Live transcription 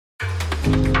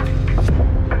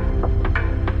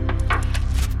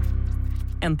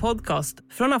En podcast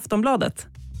från Aftonbladet.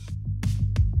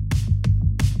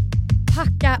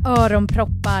 Packa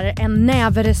öronproppar, en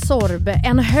näve Resorb,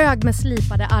 en hög med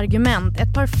slipade argument,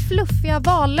 ett par fluffiga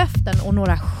vallöften och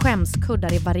några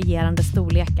skämskuddar i varierande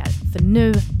storlekar. För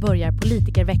nu börjar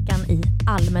politikerveckan i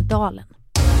Almedalen.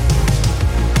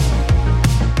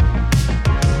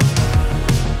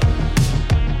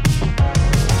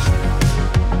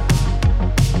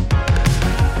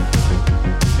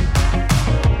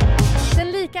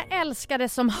 Älskade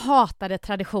som hatade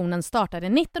traditionen startade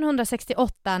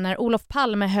 1968 när Olof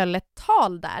Palme höll ett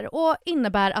tal där och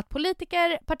innebär att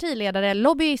politiker, partiledare,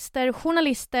 lobbyister,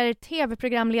 journalister,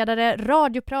 tv-programledare,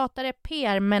 radiopratare,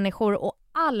 PR-människor och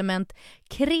allmänt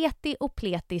kreti och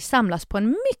pleti samlas på en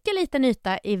mycket liten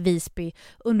yta i Visby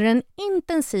under en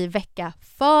intensiv vecka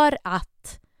för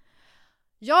att...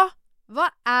 Ja, vad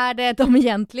är det de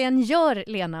egentligen gör,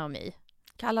 Lena och mig?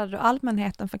 Kallar du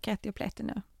allmänheten för kreti och pleti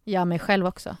nu? Ja, mig själv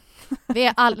också.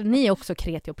 Ni är också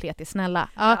kreti och pleti, snälla.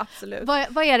 Ja, absolut.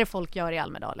 Vad är det folk gör i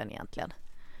Almedalen egentligen?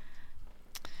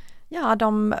 Ja,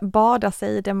 de badar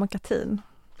sig i demokratin.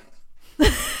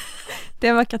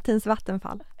 Demokratins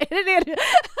vattenfall. Är det du...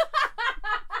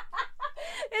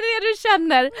 är det du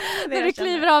känner när du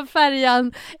kliver av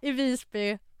färjan i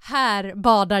Visby? Här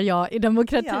badar jag i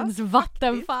demokratins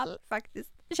vattenfall. Faktiskt.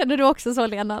 Känner du också så,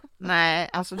 Lena? Nej,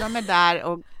 alltså de är där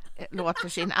och låter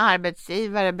sin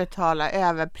arbetsgivare betala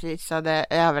överprisade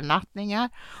övernattningar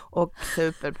och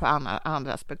super på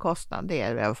andras bekostnad. Det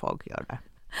är vad folk gör där.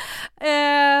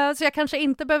 Så jag kanske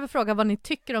inte behöver fråga vad ni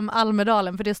tycker om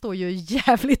Almedalen, för det står ju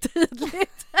jävligt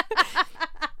tydligt.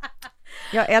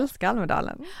 Jag älskar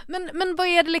Almedalen. Men vad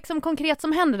är det liksom konkret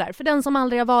som händer där för den som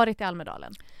aldrig har varit i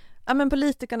Almedalen? Ja, men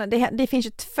politikerna, det finns ju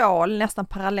två nästan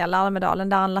parallella Almedalen.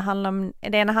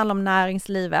 Det ena handlar om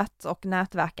näringslivet och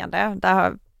nätverkande.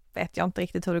 Där vet jag inte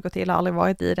riktigt hur det går till. Jag har aldrig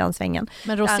varit i den svängen.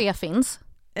 Men Rosé finns?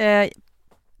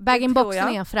 Bag-in-boxen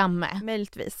är framme.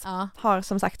 Möjligtvis. Ja. Har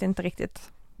som sagt inte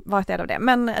riktigt varit del av det.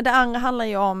 Men det andra handlar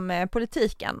ju om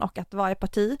politiken och att varje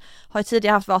parti har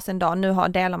tidigare haft varsin dag. Nu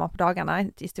delar man på dagarna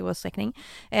i stor utsträckning.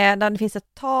 Där det finns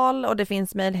ett tal och det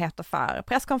finns möjligheter för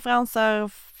presskonferenser,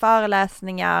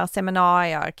 föreläsningar,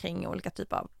 seminarier kring olika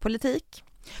typer av politik.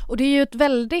 Och det är ju ett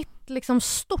väldigt liksom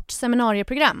stort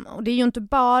seminarieprogram. Och det är ju inte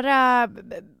bara...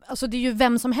 Alltså det är ju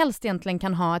vem som helst egentligen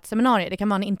kan ha ett seminarium. Det kan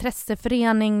vara en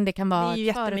intresseförening, det kan vara ett företag. Det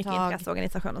är ju jättemycket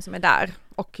intresseorganisationer som är där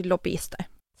och lobbyister.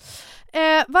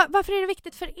 Varför är det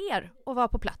viktigt för er att vara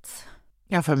på plats?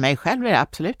 Ja, för mig själv är det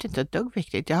absolut inte ett dugg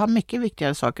viktigt. Jag har mycket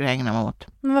viktigare saker att ägna mig åt.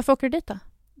 Men varför åker du dit då?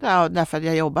 Ja, därför att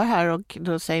jag jobbar här och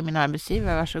då säger min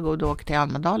arbetsgivare varsågod och åk till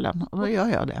Almedalen. Och då gör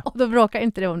jag det. Och då bråkar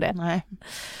inte du om det? Nej.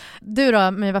 Du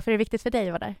då, men varför är det viktigt för dig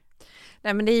att vara där?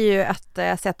 Nej, men det är ju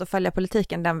ett sätt att följa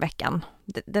politiken den veckan.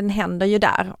 Den händer ju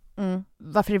där. Mm.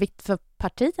 Varför är det viktigt för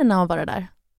partierna att vara där?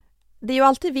 Det är ju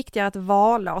alltid viktigare ett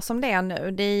valår som det är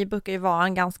nu. Det brukar ju vara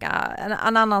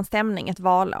en annan stämning ett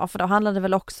valår. För då handlar det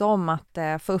väl också om att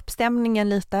få upp stämningen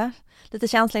lite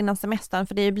känsla innan semestern.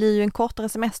 För det blir ju en kortare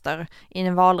semester i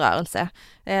en valrörelse.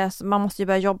 Så man måste ju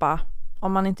börja jobba,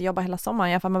 om man inte jobbar hela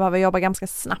sommaren. I alla fall man behöver jobba ganska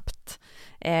snabbt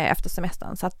efter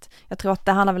semestern. Så att jag tror att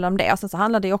det handlar väl om det. Och sen så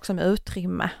handlar det också om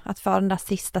utrymme. Att få den där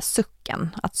sista sucken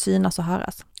att synas och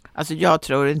höras. Alltså jag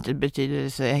tror inte det betyder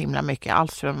så himla mycket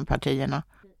alls från partierna.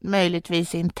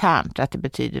 Möjligtvis internt att det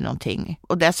betyder någonting.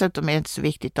 Och dessutom är det inte så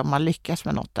viktigt om man lyckas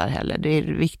med något där heller. Det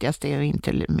viktigaste är att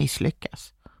inte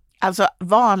misslyckas. Alltså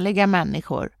vanliga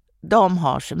människor, de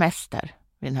har semester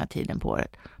vid den här tiden på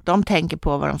året. De tänker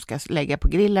på vad de ska lägga på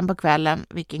grillen på kvällen,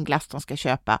 vilken glass de ska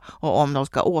köpa och om de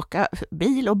ska åka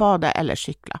bil och bada eller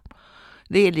cykla.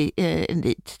 Det är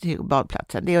dit till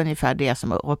badplatsen. Det är ungefär det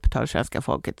som upptar svenska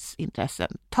folkets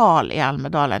intressen. Tal i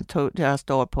Almedalen, jag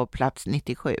står på plats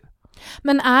 97.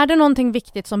 Men är det någonting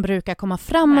viktigt som brukar komma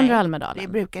fram under Almedalen?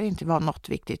 Det brukar inte vara något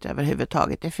viktigt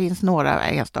överhuvudtaget. Det finns några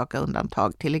enstaka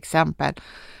undantag. Till exempel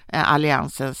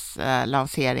Alliansens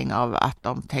lansering av att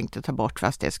de tänkte ta bort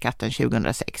fastighetsskatten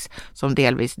 2006. Som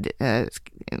delvis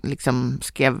liksom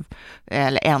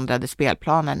ändrade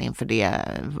spelplanen inför det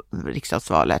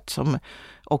riksdagsvalet. Som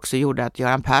också gjorde att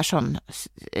Göran Persson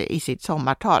i sitt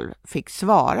sommartal fick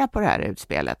svara på det här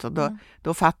utspelet. Och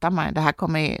då fattar man att det här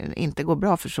kommer inte gå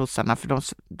bra för sossarna. För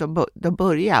då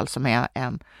börjar alltså med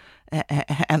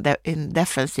en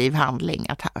defensiv handling.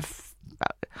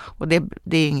 Och det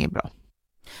är inget bra.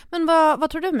 Men vad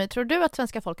tror du, My? Tror du att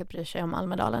svenska folket bryr sig om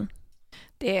Almedalen?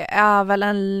 Det är väl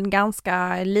en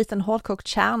ganska liten hårdkokt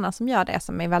kärna som gör det,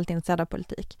 som är väldigt intresserad av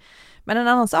politik. Men en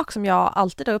annan sak som jag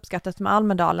alltid har uppskattat med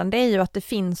Almedalen, det är ju att det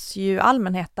finns ju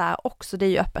allmänhet där också. Det är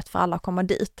ju öppet för alla att komma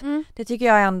dit. Det tycker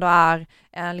jag ändå är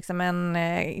liksom en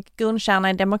grundkärna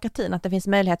i demokratin, att det finns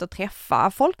möjlighet att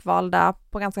träffa folkvalda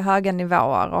på ganska höga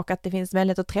nivåer och att det finns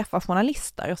möjlighet att träffa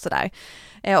journalister och sådär.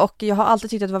 Och jag har alltid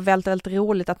tyckt att det var väldigt, väldigt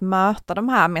roligt att möta de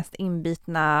här mest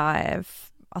inbitna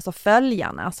alltså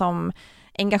följarna som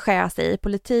engagerar sig i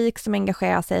politik, som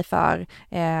engagerar sig för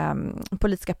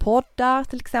politiska poddar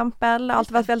till exempel. Det har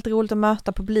alltid varit väldigt roligt att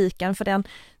möta publiken, för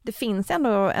det finns ändå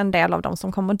en del av dem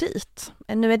som kommer dit.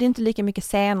 Nu är det inte lika mycket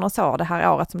scener och så det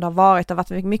här året som det har varit. Det har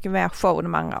varit mycket mer show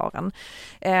de andra åren.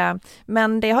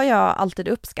 Men det har jag alltid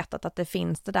uppskattat, att det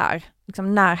finns det där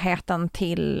liksom närheten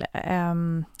till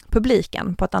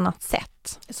publiken på ett annat sätt.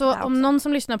 Så om någon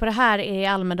som lyssnar på det här är i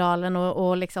Almedalen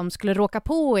och liksom skulle råka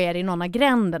på er i någon av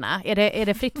gränderna, är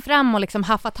det fritt fram och liksom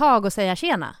haffa tag och säga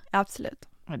tjena? Absolut.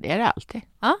 Och det är det alltid.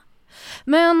 Ja.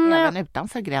 Men även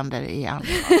utanför gränder i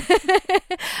Almedalen.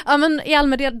 Ja, men i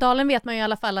Almedalen vet man ju i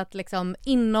alla fall att liksom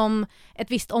inom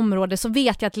ett visst område så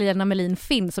vet jag att Lena Mellin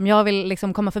finns. Om jag vill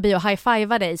liksom komma förbi och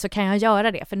high-fivea dig så kan jag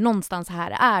göra det, för någonstans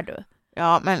här är du.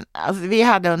 Ja, men alltså, vi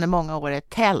hade under många år ett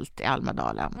tält i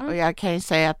Almedalen. Och jag kan ju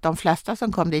säga att de flesta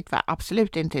som kom dit var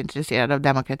absolut inte intresserade av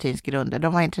demokratins grunder.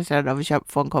 De var intresserade av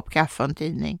att få en kopp kaffe och en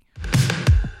tidning.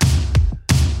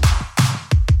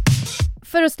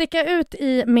 För att sticka ut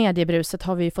i mediebruset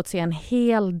har vi fått se en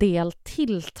hel del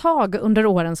tilltag under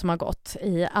åren som har gått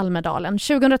i Almedalen.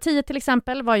 2010 till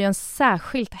exempel var ju en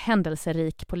särskilt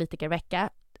händelserik politikervecka.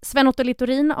 Sven-Otto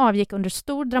Littorin avgick under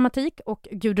stor dramatik och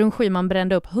Gudrun Schyman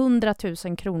brände upp 100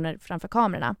 000 kronor framför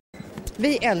kamerorna.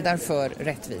 Vi eldar för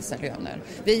rättvisa löner.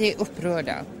 Vi är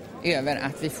upprörda över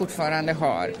att vi fortfarande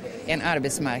har en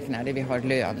arbetsmarknad där vi har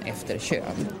lön efter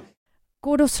kön.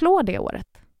 Går det att slå det året?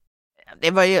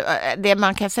 Det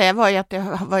man kan säga var ju att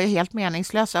det var ju helt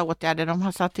meningslösa åtgärder. De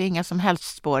har satt inga som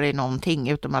helst spår i någonting,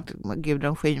 utom att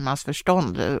Gudrun Schymans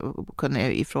förstånd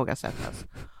kunde ifrågasättas.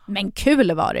 Men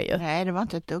kul var det ju. Nej, det var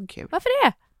inte ett dugg kul. Varför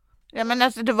det? Ja, men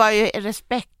alltså, det var ju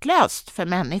respektlöst för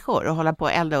människor att hålla på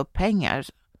och elda upp pengar.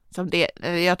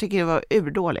 Jag tycker det var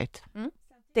urdåligt.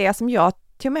 Det som jag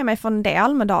tog med mig från det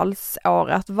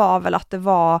Almedalsåret var väl att det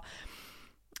var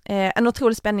en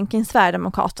otrolig spänning kring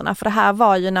Sverigedemokraterna, för det här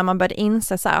var ju när man började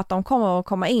inse så här att de kommer att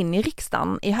komma in i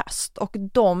riksdagen i höst, och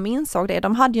de insåg det.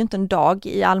 De hade ju inte en dag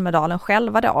i Almedalen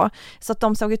själva då, så att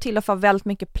de såg ju till att få väldigt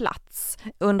mycket plats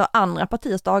under andra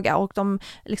partiers dagar, och de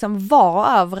liksom var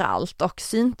överallt och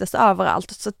syntes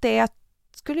överallt. Så det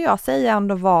skulle jag säga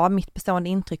ändå var mitt bestående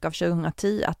intryck av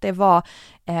 2010, att det var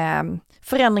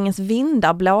förändringens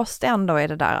vindar blåste ändå i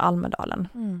det där Almedalen.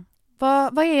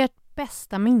 Vad är ert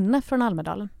bästa minne från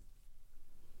Almedalen?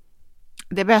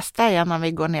 Det bästa är när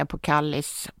vi går ner på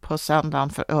Kallis på söndagen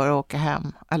för att åka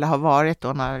hem, eller har varit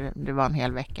då när det var en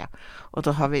hel vecka, och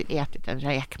då har vi ätit en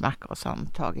räkmacka och sen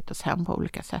tagit oss hem på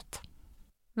olika sätt.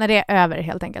 När det är över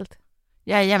helt enkelt?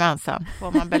 Jajamensan,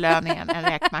 får man belöningen, en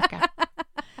räkmacka.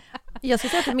 Jag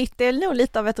skulle säga att mitt är nog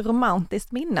lite av ett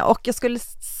romantiskt minne, och jag skulle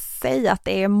säga att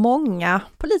det är många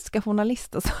politiska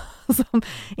journalister som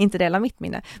inte delar mitt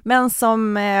minne, men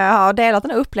som har delat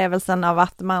den här upplevelsen av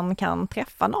att man kan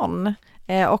träffa någon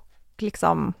och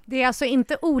liksom... Det är alltså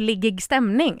inte oliggig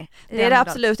stämning? Det är det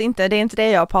absolut inte, det är inte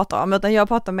det jag pratar om, utan jag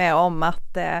pratar mer om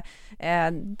att det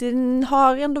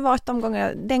har ändå varit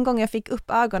den gången jag fick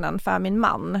upp ögonen för min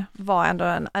man var ändå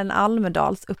en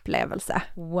Almedals upplevelse.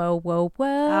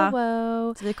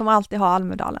 Wow. Så vi kommer alltid ha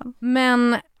Almedalen.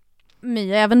 Men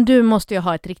Mia, även du måste ju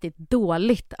ha ett riktigt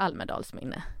dåligt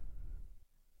Almedalsminne.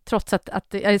 Trots att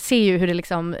jag ser ju hur det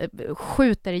liksom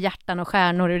skjuter hjärtan och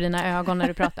stjärnor ur dina ögon när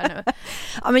du pratar nu.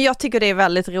 Ja, men jag tycker det är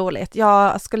väldigt roligt.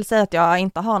 Jag skulle säga att jag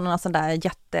inte har några sådana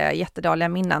där jättedåliga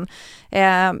minnen.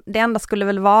 Det enda skulle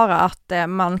väl vara att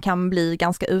man kan bli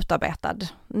ganska utarbetad.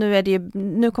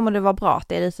 Nu kommer det vara bra att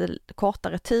det är lite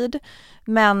kortare tid,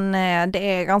 men det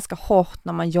är ganska hårt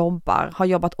när man har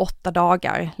jobbat 8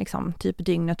 dagar, liksom typ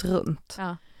dygnet runt.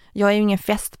 Ja. Jag är ju ingen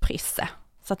festprisse.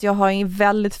 Så att jag har ju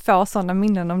väldigt få sådana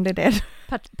minnen, om det är det.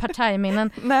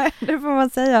 Partiminnen. Nej, det får man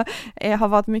säga. Har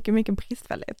varit mycket, mycket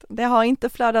bristfälligt. Det har inte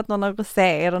flödat någon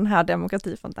rosé i den här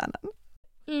demokratifontänen.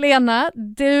 Lena,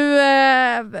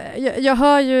 jag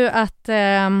hör ju att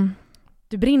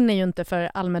du brinner ju inte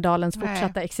för Almedalens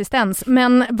fortsatta existens.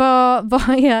 Men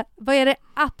vad är det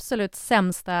absolut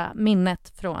sämsta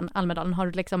minnet från Almedalen? Har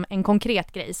du liksom en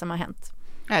konkret grej som har hänt?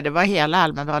 Nej, det var hela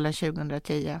Almedalen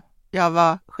 2010. Jag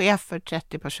var chef för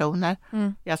 30 personer.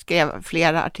 Jag skrev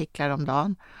flera artiklar om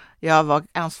dagen. Jag var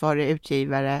ansvarig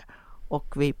utgivare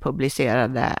och vi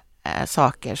publicerade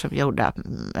saker som gjorde att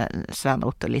Sven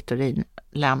Otto Littorin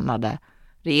lämnade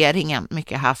regeringen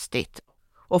mycket hastigt.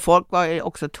 Och folk var ju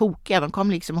också tokiga, de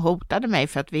kom liksom och hotade mig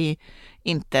för att vi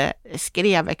inte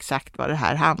skrev exakt vad det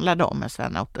här handlade om med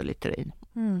Sven Otto Littorin.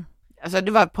 Alltså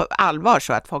det var på allvar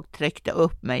så att folk tryckte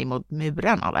upp mig mot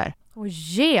murarna där. Åh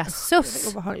Jesus! Det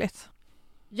är obehagligt.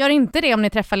 Gör inte det om ni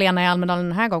träffar Lena i Almedalen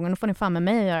den här gången, då får ni fan med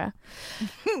mig att göra.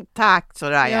 Tack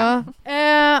Soraya.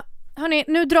 Ja. Hörni,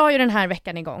 nu drar ju den här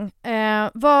veckan igång.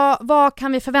 Vad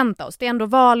kan vi förvänta oss? Det är ändå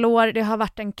valår, det har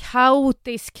varit en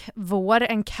kaotisk vår,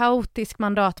 en kaotisk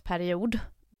mandatperiod.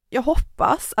 Jag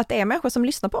hoppas att det är människor som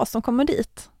lyssnar på oss som kommer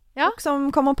dit. Ja. Och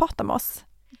som kommer att prata med oss.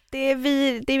 Det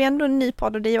är ju ändå en ny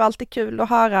podd och det är ju alltid kul att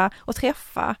höra och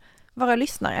träffa våra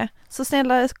lyssnare. Så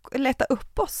snälla leta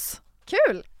upp oss.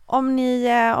 Kul! Om ni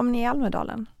är i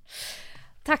Almedalen.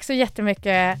 Tack så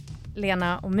jättemycket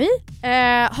Lena och My.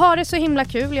 Ha det så himla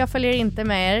kul. Jag följer inte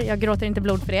med er. Jag gråter inte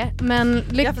blod för det. Men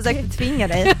jag försökte tvinga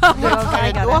dig.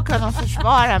 Då kan de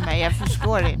försvara mig. Jag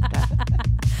förstår inte.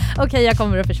 Okej, jag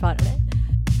kommer att försvara dig.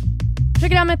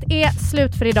 Programmet är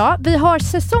slut för idag. Vi har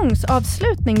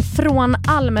säsongsavslutning från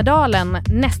Almedalen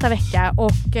nästa vecka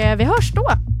och vi hörs då.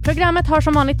 Programmet har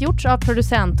som vanligt gjorts av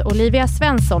producent Olivia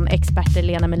Svenson, experter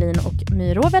Lena Mellin och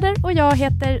My Rohwedder och jag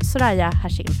heter Soraya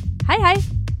Hashim. Hej hej!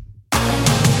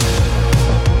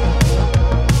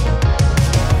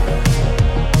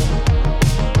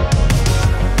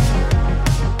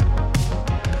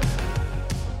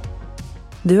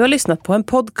 Du har lyssnat på en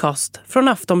podcast från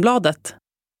Aftonbladet.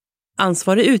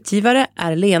 Ansvarig utgivare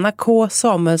är Lena K.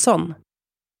 Samuelsson.